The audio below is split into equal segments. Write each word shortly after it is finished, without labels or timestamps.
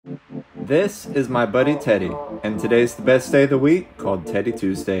This is my buddy Teddy, and today's the best day of the week, called Teddy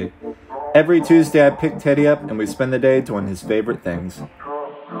Tuesday. Every Tuesday I pick Teddy up and we spend the day doing his favorite things.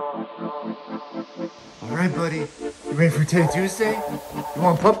 Alright buddy, you ready for Teddy Tuesday? You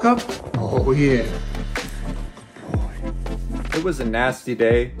want a pup cup? Oh yeah. It was a nasty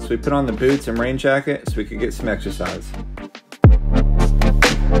day, so we put on the boots and rain jacket so we could get some exercise.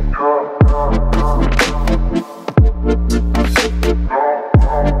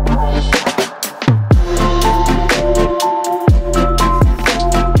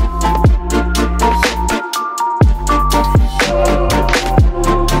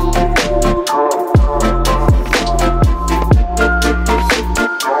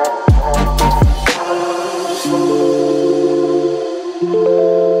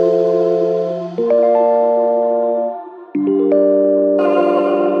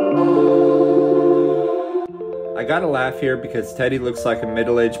 I gotta laugh here because Teddy looks like a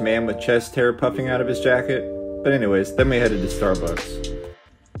middle-aged man with chest hair puffing out of his jacket. But anyways, then we headed to Starbucks.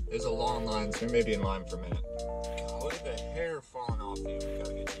 There's a long line, so we may be in line for a minute. God, look at the hair falling off you. We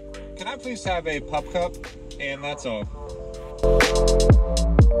gotta get deeper. Can I please have a pup cup? And that's all.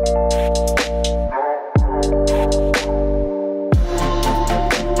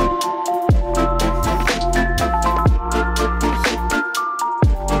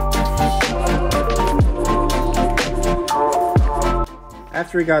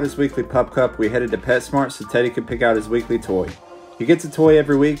 After he got his weekly pup cup, we headed to PetSmart so Teddy could pick out his weekly toy. He gets a toy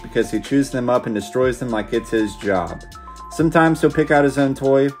every week because he chews them up and destroys them like it's his job. Sometimes he'll pick out his own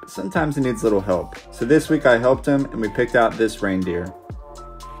toy, but sometimes he needs a little help. So this week I helped him and we picked out this reindeer.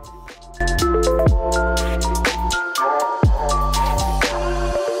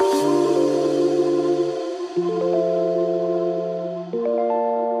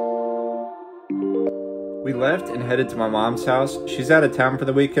 We left and headed to my mom's house. She's out of town for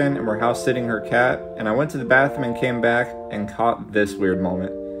the weekend and we're house sitting her cat, and I went to the bathroom and came back and caught this weird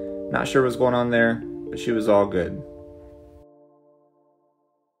moment. Not sure what's going on there, but she was all good.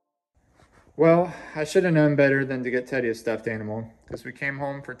 Well, I should have known better than to get Teddy a stuffed animal, because we came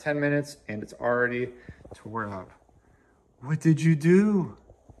home for 10 minutes and it's already tore up. What did you do?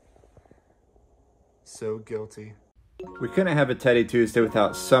 So guilty. We couldn't have a Teddy Tuesday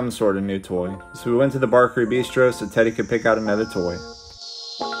without some sort of new toy, so we went to the Barkery Bistro so Teddy could pick out another toy.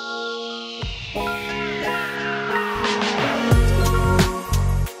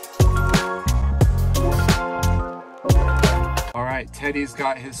 Alright, Teddy's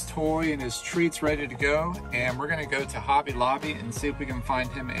got his toy and his treats ready to go, and we're gonna go to Hobby Lobby and see if we can find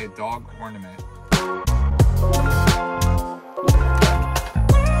him a dog ornament.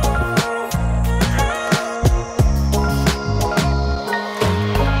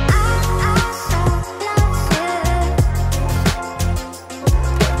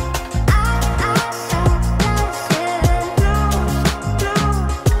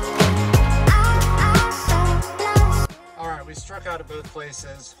 Out of both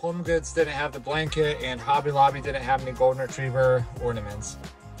places. Home Goods didn't have the blanket and Hobby Lobby didn't have any golden retriever ornaments.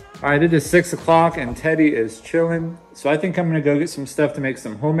 All right, it is 6 o'clock and Teddy is chilling. So I think I'm gonna go get some stuff to make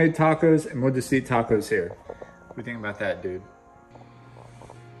some homemade tacos and we'll just eat tacos here. What do you think about that, dude?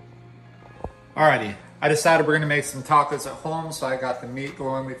 Alrighty, I decided we're gonna make some tacos at home. So I got the meat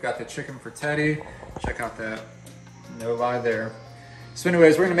going. We've got the chicken for Teddy. Check out that, no lie there. So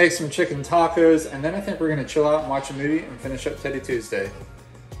anyways, we're gonna make some chicken tacos and then I think we're gonna chill out and watch a movie and finish up Teddy Tuesday.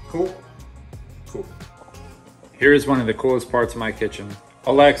 Cool? Cool. Here's one of the coolest parts of my kitchen.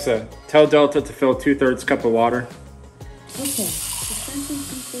 Alexa, tell Delta to fill 2/3 cup of water. Okay, essentially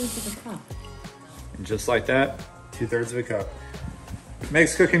 2/3 of a cup. And just like that, 2/3 of a cup.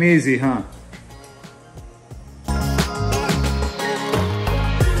 Makes cooking easy, huh?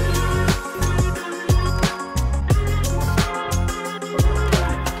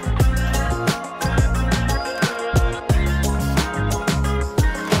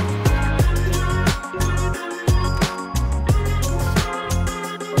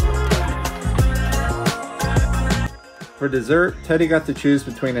 For dessert, Teddy got to choose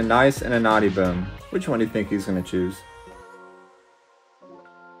between a nice and a naughty bone. Which one do you think he's gonna choose?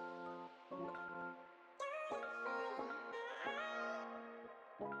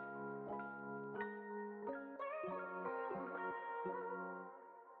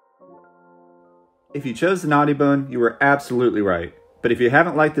 If you chose the naughty bone, you were absolutely right. But if you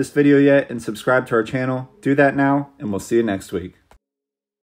haven't liked this video yet and subscribed to our channel, do that now, and we'll see you next week.